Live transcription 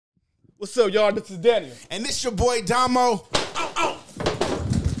What's up, y'all? This is Daniel. And this your boy Domo.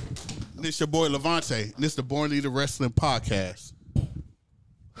 This your boy Lavonte. And this the Born Leader Wrestling Podcast.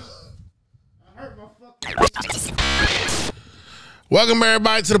 Welcome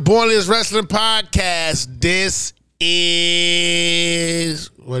everybody to the Born Leaders Wrestling Podcast. This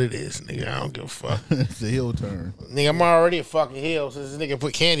is what it is, nigga. I don't give a fuck. It's the heel turn. Nigga, I'm already a fucking heel since this nigga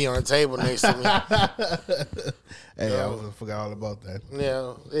put candy on the table next to me. Hey, I forgot all about that.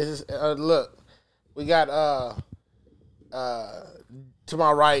 Yeah, this is, look, we got to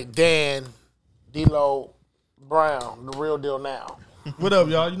my right, Dan, D-Lo, Brown, the real deal now. What up,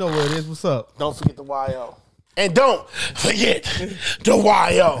 y'all? You know what it is. What's up? Don't forget the YO. And don't forget the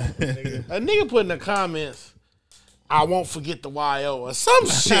YO. A nigga put in the comments, I won't forget the YO or some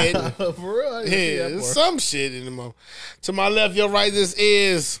shit. For real? Yeah, some shit in the moment. To my left, your right, this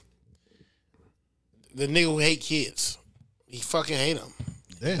is the nigga who hate kids. He fucking hate them.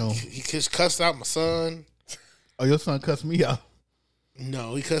 Damn. He just cussed out my son. Oh, your son cussed me out.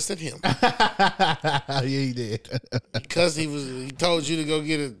 No, he cussed at him. Yeah, he did. Because he told you to go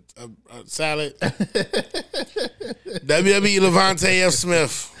get a salad. WWE Lavonte F.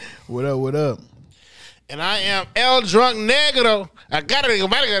 Smith. What up, what up? And I am El Drunk Negro. I got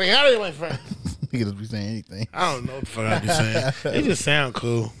it, my friend. He could just be saying anything. I don't know what the fuck I be saying. It just sound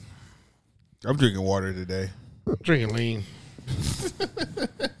cool. I'm drinking water today. I'm drinking lean.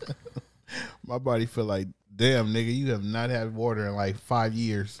 My body feel like, damn, nigga, you have not had water in like 5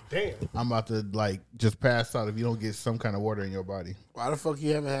 years. Damn. I'm about to like just pass out if you don't get some kind of water in your body. Why the fuck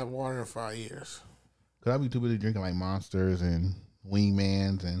you haven't had water in 5 years? Cause I be too busy drinking like Monsters and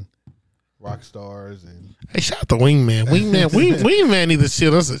Wingmans and Rock Stars and. Hey, shout out to Wingman. Wingman need to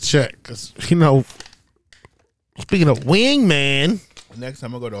shit us a check. Cause, you know, speaking of Wingman. Next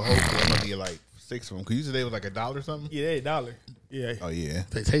time I go to Whole Foods, I'm gonna get like 6 of them. Cause you said they was like $1 or something. Yeah, $1. Yeah. Oh yeah.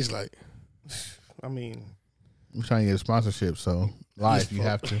 They taste like. I mean, I'm trying to get a sponsorship, so live you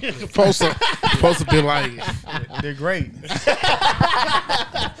have to. supposed to be like. they're great.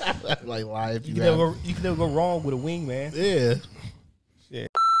 Like live You can never go wrong with a wing, man. Yeah. Yeah.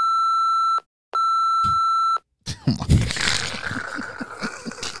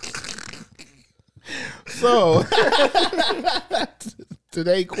 So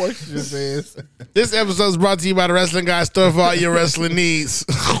today's question is: This episode is brought to you by the Wrestling Guy Store for all your wrestling needs.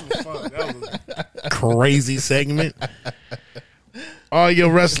 Fuck, that was a crazy segment. All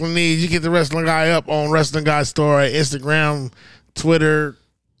your wrestling needs. You get the Wrestling Guy up on Wrestling Guy Store at Instagram, Twitter,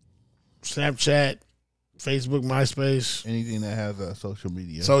 Snapchat, Facebook, MySpace. anything that has a social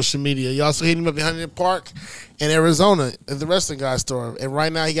media. Social media. You also hit him up in Huntington Park in Arizona at the Wrestling Guy Store. And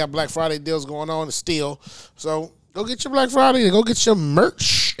right now he got Black Friday deals going on still. So go get your Black Friday and go get your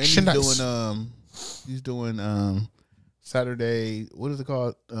merch. And he's doing Saturday. What is it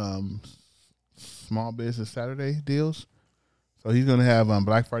called? Small Business Saturday deals. So he's gonna have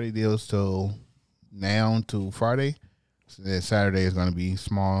Black Friday deals till now to Friday. So then Saturday is gonna be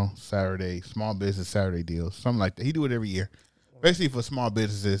small business Saturday deals, something like that. He do it every year. Basically for small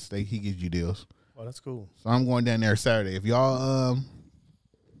businesses, he gives you deals. Oh, that's cool. So I'm going down there Saturday. If y'all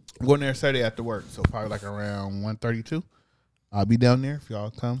I'm going there Saturday after work, so probably like around 1:32. I'll be down there if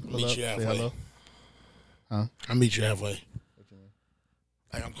y'all come. Meet you say halfway. hello. Huh? I'll meet you halfway. What you mean?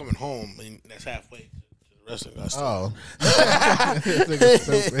 Like I'm coming home and that's halfway to the Wrestling Guy Store.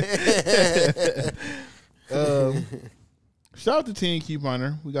 Oh. Shout out to Team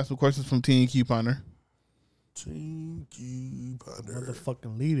Couponer. We got some questions from Team Couponer. Team Couponer.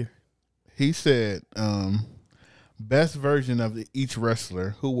 Motherfucking leader. He said, best version of each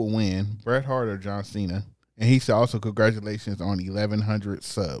wrestler, who will win, Bret Hart or John Cena? And he said also congratulations on 1,100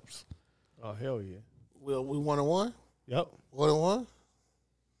 subs. Oh, hell yeah. Well, we 1-1? Yep. 1-1?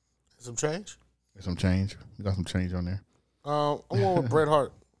 Some change? There's some change. We got some change on there. I'm going with Bret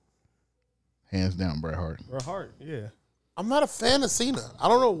Hart. Hands down, Bret Hart. Bret Hart, yeah. I'm not a fan of Cena. I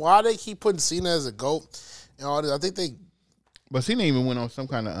don't know why they keep putting Cena as a GOAT and all this. I think they... But Cena even went on some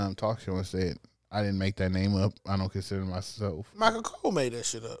kind of talk show and said, I didn't make that name up. I don't consider myself. Michael Cole made that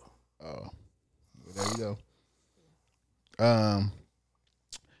shit up. Oh. Well, there you go.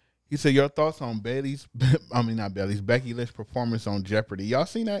 He said, your thoughts on Becky Lynch performance on Jeopardy. Y'all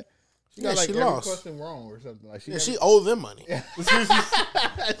seen that? She got she every lost. question wrong or something. Like she owed them money. she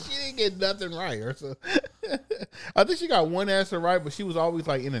didn't get nothing right or so. I think she got one answer right, but she was always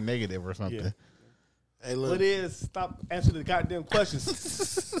like in a negative or something. Yeah. Hey, look. What is? Stop answering the goddamn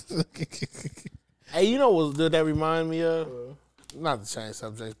questions. Hey, you know what that remind me of? Not to change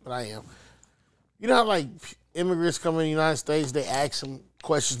subjects, but I am. You know how like immigrants come in the United States, they ask them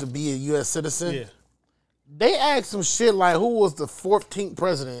questions to be a U.S. citizen? Yeah. They asked some shit like, who was the 14th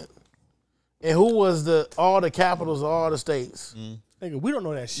president And who was all the capitals of all the states? Nigga, we don't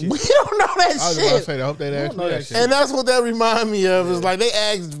know that shit. We don't know that I was about to shit. say, I hope they asked me that shit. And that's what that remind me of. Is like they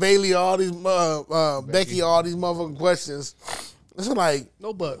asked Bailey all these, Becky all these motherfucking questions. It's like,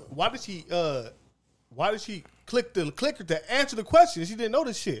 No, but why did she click the clicker to answer the question? She didn't know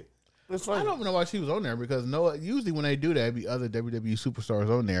this shit. it's I like don't know why she was on there because usually when they do that, it'd be other WWE superstars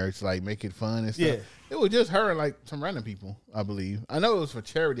on there. It's like make it fun and stuff. Yeah. It was just her and like some random people, I believe. I know it was for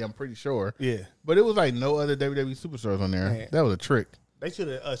charity, I'm pretty sure. Yeah. But it was like no other WWE superstars on there. Man. That was a trick. They should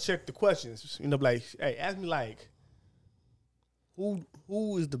have checked the questions. You know, like, hey, ask me like, who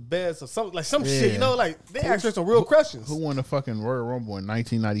is the best or something like some shit. You know, like they asked her some real questions. Who won the fucking Royal Rumble in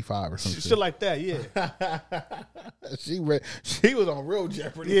 1995 or some shit shit? like that? Yeah, She was on real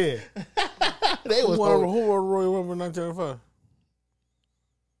Jeopardy. yeah. They was who on, won Royal Rumble in 1995?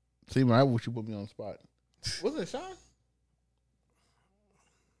 see, man, I wish you put me on the spot. Was it Sean?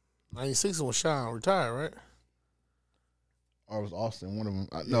 96 was Sean retired, right? Or it was Austin? One of them.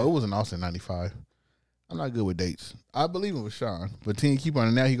 No, it wasn't Austin 95. I'm not good with dates. I believe it was Sean, but Teen keep on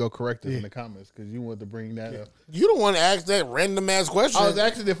it. Now he go correct us in the comments because you want to bring that up. You don't want to ask that random ass question. I was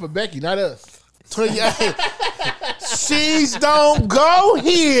asking it for Becky, not us. She's don't go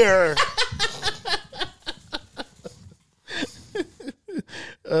here.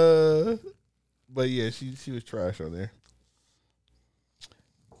 But yeah, she was trash on there.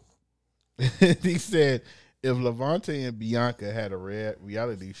 He said, if Lavonte and Bianca had a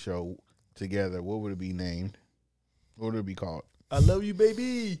reality show together, what would it be named? What would it be called? I love you,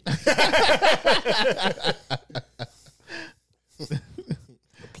 baby. The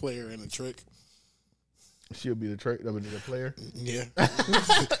player and the trick. She'll be the player. Yeah.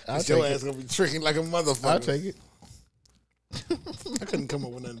 I'll Your take ass it. gonna be tricking like a motherfucker. I'll take it. I couldn't come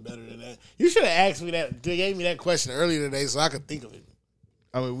up with nothing better than that. You should have asked me that. They gave me that question earlier today so I could think of it.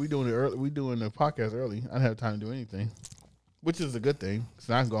 I mean, we doing it early. We doing the podcast early. I don't have time to do anything, which is a good thing.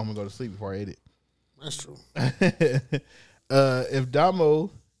 So I can go home and go to sleep before I edit. That's true. If Domo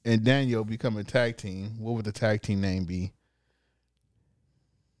and Danyo become a tag team, what would the tag team name be?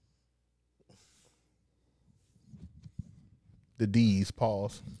 The D's.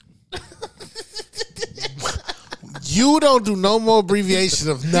 Pause. You don't do no more abbreviation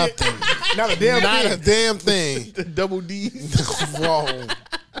of nothing. Not a damn Not thing. a damn thing. The double D's. Wrong.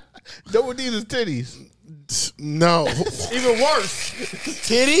 Double D's is titties. No. Even worse.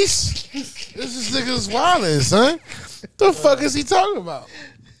 Titties? This nigga's wildin', son. The fuck is he talking about?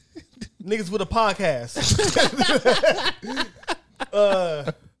 Niggas with a podcast.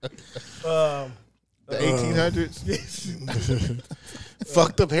 The 1800s.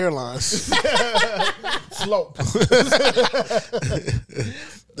 Fucked up hairlines. Slope.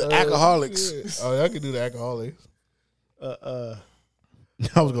 The alcoholics. Oh, I could do the alcoholics. I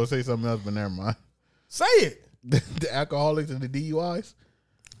was gonna say something else, but never mind. Say it. The alcoholics and the DUIs.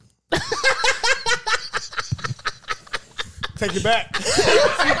 Take it back.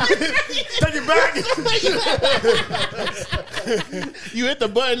 Take it back. You hit the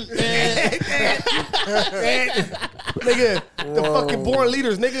button. Nigga, the fucking born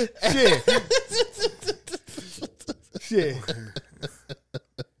leaders, nigga. Shit.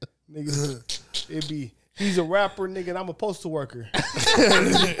 Nigga, he's a rapper, nigga, and I'm a postal worker.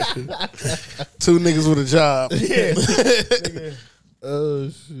 Two niggas with a job. Yeah. Nigga, Oh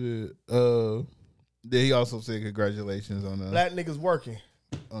shit. Then he also said congratulations on the black niggas working.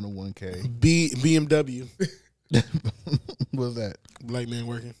 1K. BMW. What's that? Black man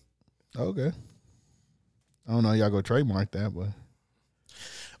working. Okay. I don't know. Y'all go trademark that, but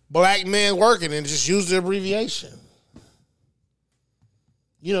Black man working and just use the abbreviation.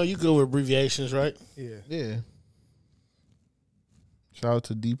 You know, you go with abbreviations, right? Yeah. yeah. Shout out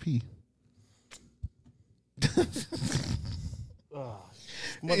to DP.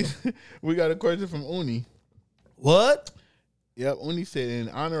 We got a question from Uni. What? Yep, Uni said, in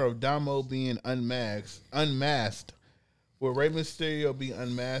honor of Domo being unmasked, will Rey Mysterio be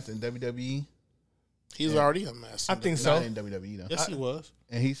unmasked in WWE? He's already unmasked. I think so. Not in WWE, though. Yes, he was.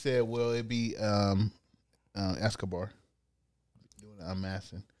 And he said, will it be Escobar doing the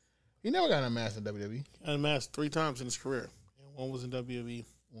unmasking? He never got unmasked in WWE. Unmasked 3 times in his career. And one was in WWE.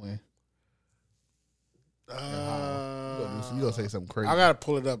 When? You You gonna say something crazy. I gotta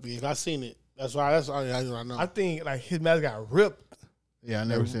pull it up because I seen it. That's all I know. I think like his mask got ripped. Yeah, I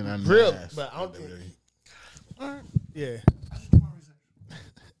never seen unmasked. Ripped, but I don't think. All right. Yeah.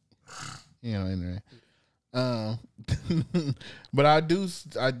 You know, in there. But I do.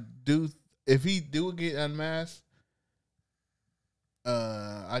 If he do get unmasked,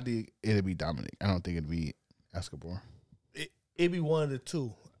 it'd be Dominic. I don't think it'd be Escobar. It'd be one of the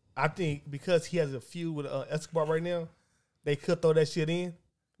two. I think because he has a feud with Escobar right now, they could throw that shit in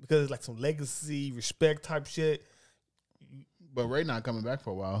because it's like some legacy, respect type shit. But Ray not coming back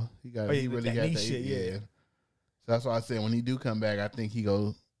for a while. He really got that shit, yeah. So that's why I said when he do come back, I think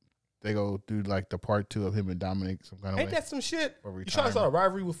they go through like the part 2 of him and Dominic some kind of Ain't way. that some shit? You trying to start a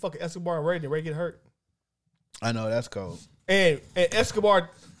rivalry with fucking Escobar and Ray, and Ray get hurt? I know, that's cold. And Escobar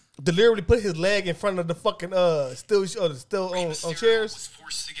deliberately put his leg in front of the fucking still on chairs. Was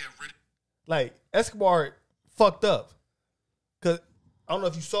forced to get rid. Like Escobar fucked up because I don't know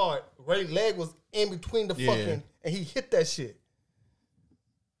if you saw it. Ray's leg was in between the fucking, and he hit that shit.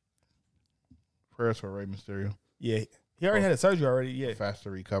 Prayers for Rey Mysterio. Yeah, he already had a surgery already. Yeah,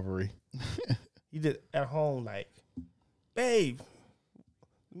 faster recovery. He did at home like, babe,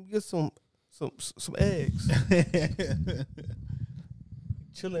 let me get some eggs.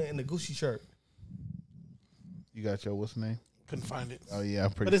 Chilling in the Gucci shirt. You got your what's the name? Couldn't find it. Oh yeah,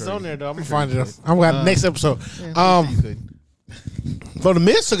 I'm pretty. But it's sure on there though. I'm gonna find it. I'm gonna next episode. So the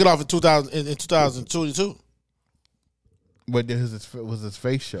Miz took it off in 2022. But was his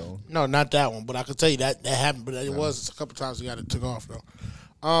face shown? No, not that one. But I could tell you that happened. But it was a couple times he got it took off though.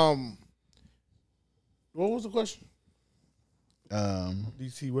 What was the question? Do you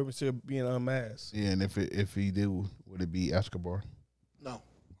see Rey Mysterio being unmasked? Yeah, and if he do, would it be Escobar? No,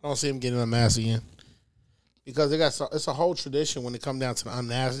 I don't see him getting unmasked again because it's a whole tradition when it comes down to the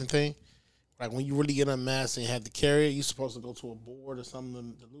unmasking thing. Like when you really get unmasked and you have to carry it, you're supposed to go to a board or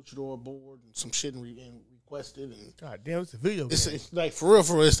something, the luchador board, and some shit and request it. And God damn, it's a video game. It's like for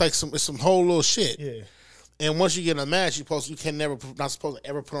real. It's like some whole little shit. Yeah. And once you get unmasked, not supposed to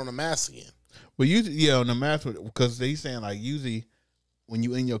ever put on a mask again. But on the mask, because they saying like usually when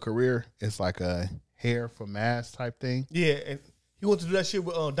you in your career, it's like a hair for mask type thing. Yeah, and he wants to do that shit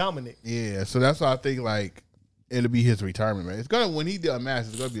with Dominic. Yeah, so that's why I think like it'll be his retirement match. It's gonna when he do a match,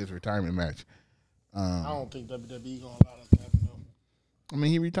 it's gonna be his retirement match. I don't think WWE gonna allow that to happen though. I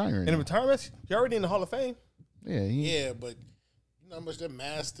mean, he retiring. In the retirement, he already in the Hall of Fame. Yeah, but you know how much that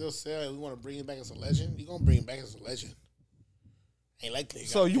mask still sell. We want to bring him back as a legend. You gonna bring him back as a legend? Ain't like that.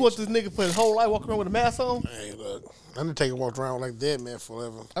 So you want this nigga for his whole life walking around with a mask on? Hey, look, Undertaker walked around like dead man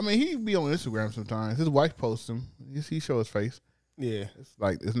forever. I mean, he be on Instagram sometimes. His wife posts him. He show his face. Yeah,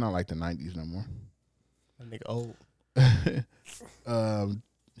 it's not like the '90s no more. That nigga old.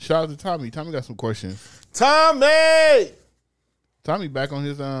 Shout out to Tommy. Tommy got some questions. Tommy back on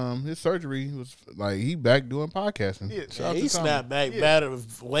his surgery. He was like he back doing podcasting. Yeah, he snapped back better,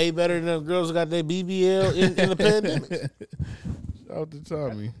 way better than the girls who got their BBL in the pandemic. Shout out to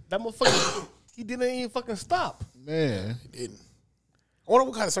Tommy. That motherfucker, he didn't even fucking stop. Man, he didn't. I wonder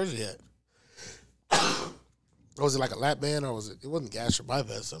what kind of surgery he had. Was it like a lap band or was it? It wasn't gastric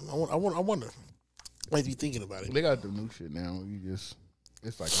bypass or something. I wonder. Might be thinking about it. They got the new shit now.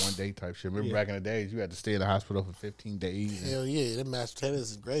 It's like 1 day type shit. Remember back in the days, you had to stay in the hospital for 15 days. Hell yeah, that mashed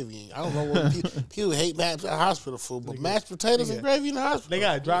potatoes and gravy. I don't know what people hate hospital food, but mashed potatoes and gravy in the hospital. They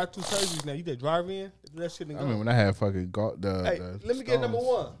got drive-through surgeries now. You can drive in, do that shit and go. I mean, when I had fucking let me get number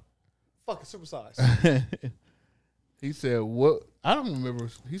one. Fucking supersize. He said, "What?" I don't remember.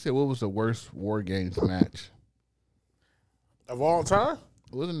 He said, "What was the worst War Games match of all time?"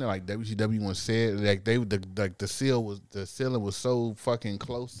 Wasn't it like WCW once said like the ceiling was so fucking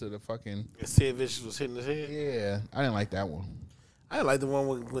close to the fucking. Sid Vicious was hitting his head. Yeah, I didn't like that one. I didn't like the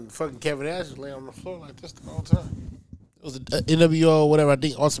one when fucking Kevin Nash was laying on the floor like this the whole time. It was a NWO or whatever. I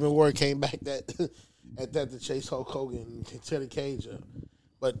think Ultimate Warrior came back to chase Hulk Hogan and Teddy Cage up,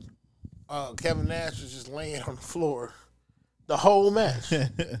 but Kevin Nash was just laying on the floor the whole match.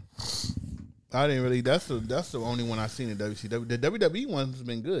 I didn't really. That's the only one I've seen in WCW. The WWE one's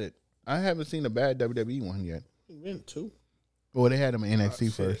been good. I haven't seen a bad WWE one yet. Been two. Well, they had them in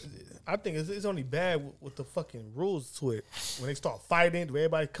NXT first. I think it's only bad with the fucking rules to it. When they start fighting, do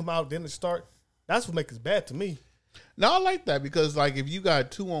everybody come out, then they start? That's what makes it bad to me. No, I like that because like if you got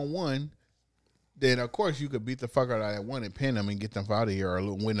 2-on-1, then of course you could beat the fuck out of that one and pin them and get them out of here or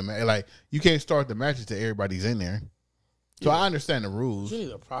win the match. Like you can't start the matches till everybody's in there. So I understand the rules. You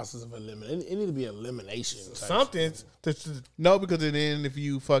need a process of elimination. It need to be elimination. Something. No, because then if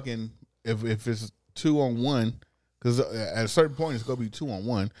you fucking if it's 2-on-1, because at a certain point it's gonna be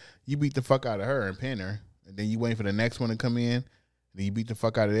 2-on-1. You beat the fuck out of her and pin her, and then you wait for the next one to come in. And then you beat the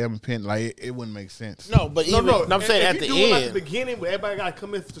fuck out of them and pin. Like it wouldn't make sense. No, but I'm saying at the end, like the beginning where everybody got to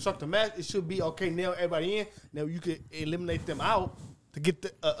come in to start the match, it should be okay. Now everybody in. Now you could eliminate them out to get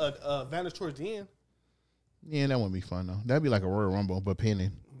the advantage towards the end. Yeah, that wouldn't be fun though. That'd be like a Royal Rumble, but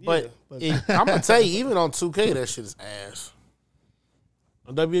pinning. But I'm gonna tell you, even on 2K, that shit is ass.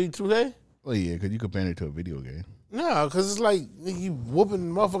 On WWE 2K? Well, yeah, because you compare it to a video game. No, because it's like you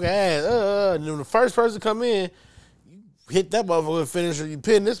whooping motherfucker ass. And then the first person to come in, you hit that motherfucker with finisher. You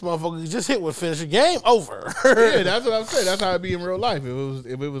pin this motherfucker, you just hit with finisher. Game over. Yeah, that's what I'm saying. That's how it be in real life. If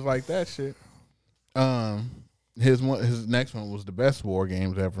it was like that shit. His next one was the best war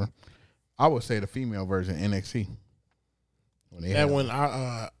games ever. I would say the female version, NXT. When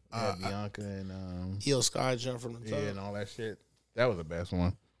Bianca and Io Sky jump from the top. Yeah, and all that shit. That was the best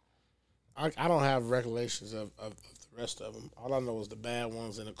one. I don't have recollections of the rest of them. All I know is the bad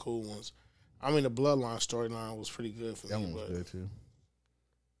ones and the cool ones. I mean, the Bloodline storyline was pretty good for me. That one was good too.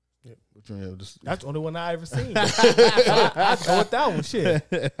 Yeah. That's the only one I ever seen. I go with that one.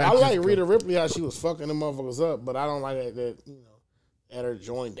 Shit. I like Rhea Ripley how she was fucking them motherfuckers up, but I don't like that at her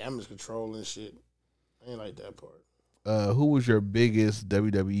joint damage control and shit. I ain't like that part. Who was your biggest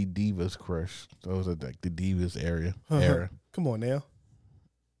WWE Divas crush? Those are like the Divas era. Come on now.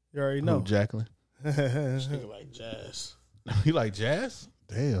 You already know. Who, Jacqueline? This nigga like Jazz. You like Jazz?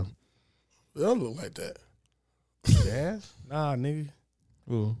 Damn. They don't look like that. Jazz? Nah, nigga.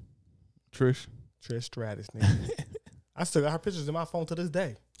 Ooh. Trish Stratus, nigga. I still got her pictures in my phone to this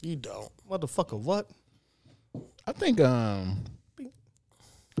day. You don't. Motherfucker, what? I think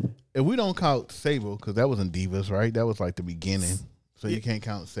if we don't count Sable, because that wasn't Divas, right? That was like the beginning. So you can't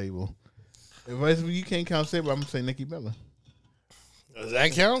count Sable. If you can't count Sable, I'm going to say Nikki Bella. Does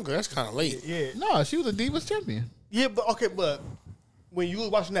that count? Cause that's kind of late. Yeah. No, she was a Divas champion. Yeah, but when you was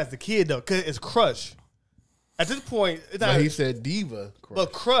watching that as a kid, though, because it's Crush. At this point, it's not. But he said Diva crush.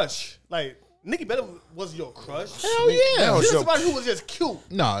 But Crush, like, Nikki Bella was your crush. Hell yeah. She was somebody who was just cute.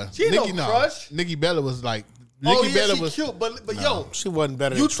 No, She ain't no crush. Nikki Bella was like, Nikki Bella was cute, but yo, she wasn't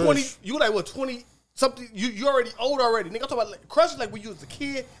better you than 20, Trish. you like what, 20 something, you already old already. Nigga, I'm talking about like, crush is like when you was a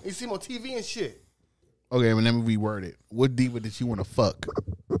kid and you see him on TV and shit. Okay, but let me reword it. What diva did you want to fuck?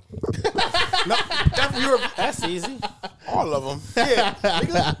 No, That's easy. All of them. Yeah,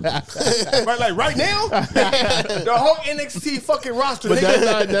 nigga. right now, the whole NXT fucking roster. But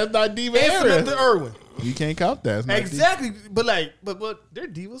nigga. that's not diva And era. Samantha Irwin. You can't count that. It's not Exactly, but they're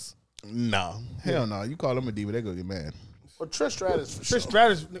divas. diva. No, hell no. You call them a diva, they go get mad. Well, Trish Stratus for sure. Trish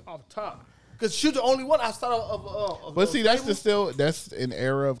Stratus off top. Because she's the only one outside of But see, that's an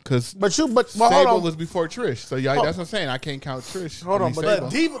era of because but hold Sable on. was before Trish. So that's what I'm saying. I can't count Trish. Hold on, but Sable.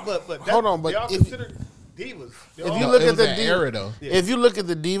 Diva, but Hold on, but they all if- considered divas. If you look it at was the that Diva era though. Yeah. if you look at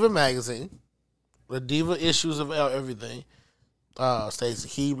the Diva magazine, the Diva issues of everything, Stacey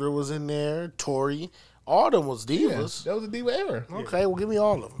Keebler was in there, Tori, all of them was Yeah, divas. that was a diva era. Okay, well give me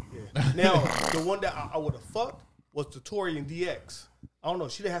all of them. Yeah. Now the one that I would have fucked was the Tori and DX. I don't know.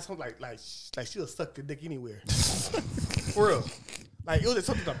 She didn't have something like she'll suck your dick anywhere. For real. Like it was just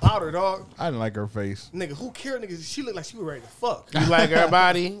something about her, dog. I didn't like her face. Nigga, who cared? Nigga, she looked like she was ready to fuck. You like her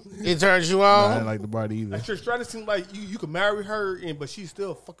body? It turns you I on? didn't like the body either. Like Trish Stratus seemed like you could marry her, but she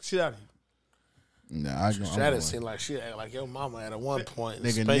still fuck the shit out of you. Nah, I Stratus seemed like she act like your mama at one point.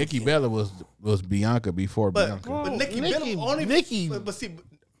 Nigga, Spank Nikki you. Bella was Bianca before Bianca. But Nikki Nikki- Bella only Nikki- But see,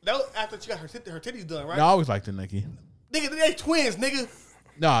 that was after she got her titties done, right? No, I always liked the Nikki. Nigga, they twins, nigga.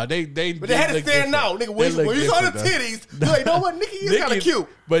 No, they But they had to look stand different. out, nigga. They When look you saw the different, though. titties, you like, you know what? Nikki is kind of cute.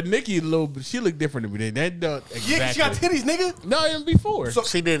 But Nikki she looked different to me. That don't exactly. Yeah, she got titties, nigga. No, even before. So-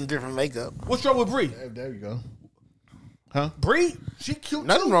 She did in different makeup. What's wrong with Brie? There you go. Huh? Brie, she cute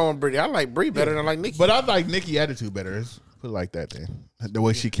Nothing too. wrong with Brie. I like Brie better than I like Nikki. But I like Nikki attitude better. Let's put it like that then. The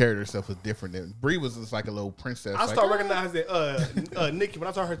way she carried herself was different. Than Brie was just like a little princess. I like, start recognizing Nikki when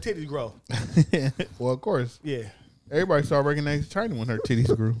I saw her titties grow. Well, of course. Yeah. Everybody started recognizing China when her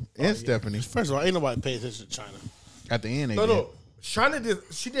titties grew. And Stephanie. First of all, ain't nobody paying attention to China. At the end, they No, did. no. China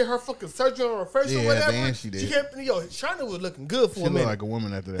she did her fucking surgery on her face Yeah, or at whatever. the end she did. China was looking good for She a looked minute. like a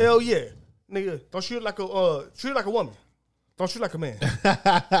woman after that. Hell yeah. Nigga, don't shoot like a woman. Don't shoot like a man.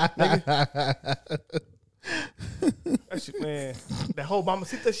 Nigga. That shit, man. That whole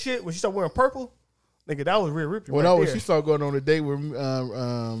Mamacita shit when she started wearing purple, nigga, that was real rippy. Well, right no, when there. she started going on a date with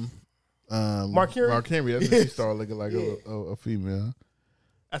Mark Henry? Mark Henry, that's when she started looking like a female.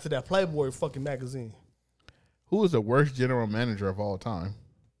 After that Playboy fucking magazine. Who is the worst general manager of all time?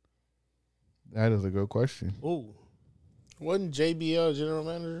 That is a good question. Ooh. Wasn't JBL general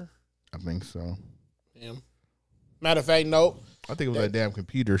manager? I think so. Him. Matter of fact, no. I think it was that damn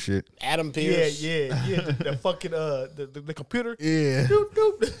computer shit. Adam Pierce. Yeah. The fucking the computer. Yeah. Doop,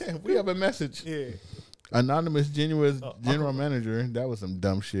 doop. We have a message. Yeah. Anonymous general manager. That was some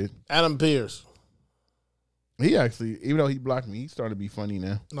dumb shit. Adam Pierce. He actually, even though he blocked me, he started to be funny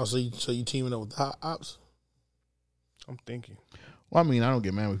now. No, so you teaming up with the ops? I'm thinking. Well, I mean, I don't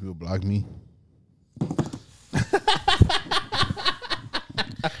get mad when people block me.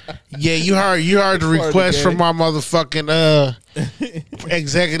 Yeah, you heard the request from my motherfucking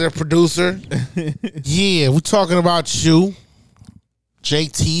executive producer. Yeah, we're talking about you.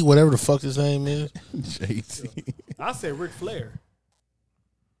 JT, whatever the fuck his name is. JT. I said Ric Flair.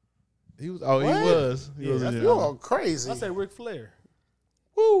 He was. Oh, what? He was. He was. You all crazy. I said Ric Flair.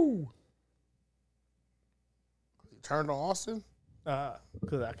 Woo. You turned on Austin?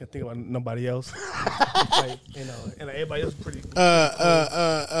 Because I can't think about nobody else. And everybody else is pretty.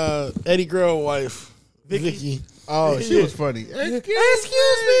 Eddie Girl wife. Vicky. Oh, she was funny. Excuse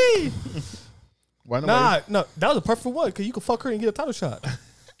me. Why No, that was a perfect one because you could fuck her and get a title shot.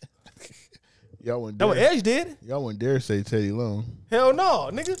 Y'all wouldn't That what Edge did. Y'all wouldn't dare say Teddy Long. Hell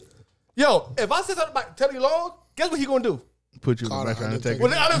no, nigga. Yo, if I said something about Teddy Long, guess what he gonna do? Put you in the back Undertaker.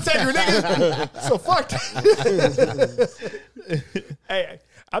 Well, Undertaker, nigga. So fuck that. Hey,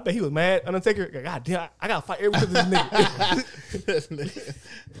 I bet he was mad. Undertaker, God damn, I gotta fight every time this nigga.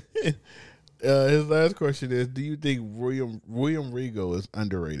 His last question is: do you think William Regal is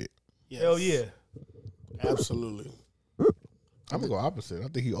underrated? Yes. Hell yeah. Absolutely. I'm gonna go opposite. I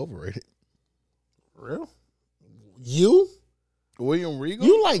think he overrated. Real? You? William Regal?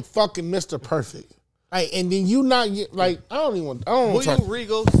 You like fucking Mr. Perfect. Like, and then you not like I don't want William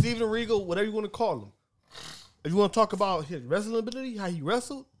Regal, Steven Regal, whatever you want to call him. If you want to talk about his wrestling ability, how he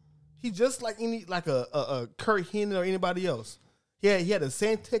wrestled, he just like a Kurt Hennig or anybody else. Yeah, he had the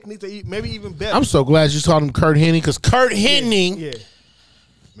same techniques, maybe even better. I'm so glad you called him Kurt Hennig because Kurt Hennig, yeah,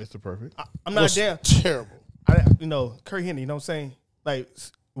 Mr. Perfect. I'm not damn terrible. Kurt Hennig. You know what I'm saying? Like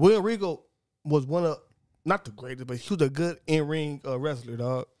William Regal was one of not the greatest, but he was a good in-ring wrestler,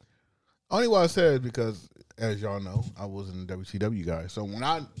 dog. Only why I said is because, as y'all know, I wasn't a WCW guy. So when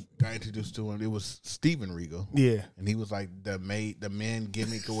I got introduced to him, it was Steven Regal. Yeah. And he was like the man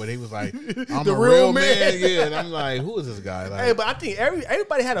gimmick or what. He was like, I'm The a real real man. Yeah. And I'm like, who is this guy? Like, Hey, but I think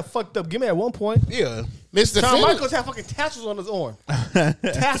everybody had a fucked up gimmick at one point. yeah. Mr. Shawn Phillips. Michaels had fucking tassels on his arm.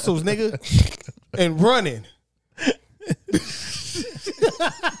 Tassels, nigga. And running.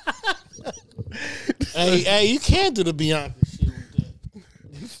 Hey, you can't do the Bianca shit with that.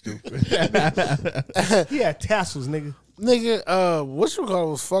 You stupid. He had tassels, nigga. Nigga, what you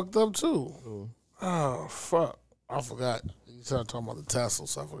call was fucked up too. Oh fuck, I forgot. You started talking about the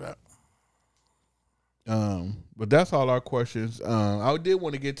tassels. I forgot. But that's all our questions. I did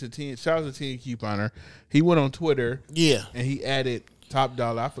want to get to shout out to Teen Couponer. He went on Twitter. Yeah. And he added Top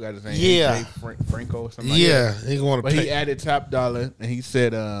Dollar. I forgot his name. Yeah. Franco or something like that. He going to But pay. he added Top Dollar and he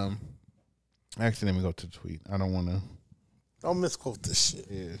said, actually, let me go to the tweet. I don't want to. Don't misquote this shit.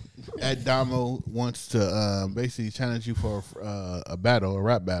 Yeah. At Domo wants to basically challenge you for a battle, a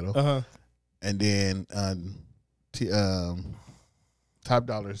rap battle. Uh-huh. And then Top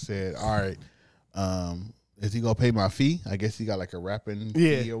Dollar said, all right, is he going to pay my fee? I guess he got like a rapping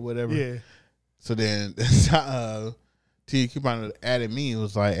fee or whatever. Yeah. So then T Coupon added me and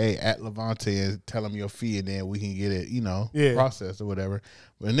was like, hey, at Lavonte and tell him your fee and then we can get it, processed or whatever.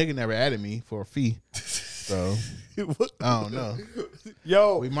 But a nigga never added me for a fee. So I don't know.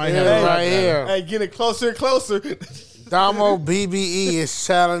 Yo, we might have it right here. Hey, getting closer and closer. Domo BBE is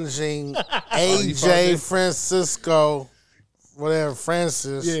challenging AJ Francisco, whatever,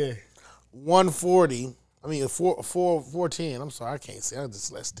 Francis. Yeah. 140. I mean, 410. I'm sorry, I can't say. I'm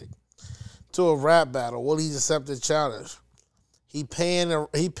dyslexic. To a rap battle. Will he accept the challenge? He paying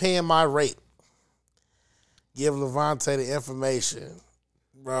my rate. Give Lavonte the information.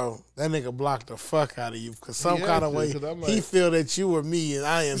 Bro, that nigga blocked the fuck out of you because some kind of way he feel that you were me and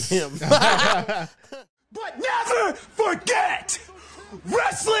I am him. But never forget,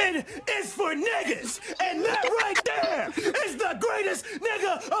 wrestling is for niggas, and that right there is the greatest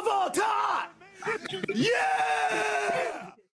nigga of all time. Yeah!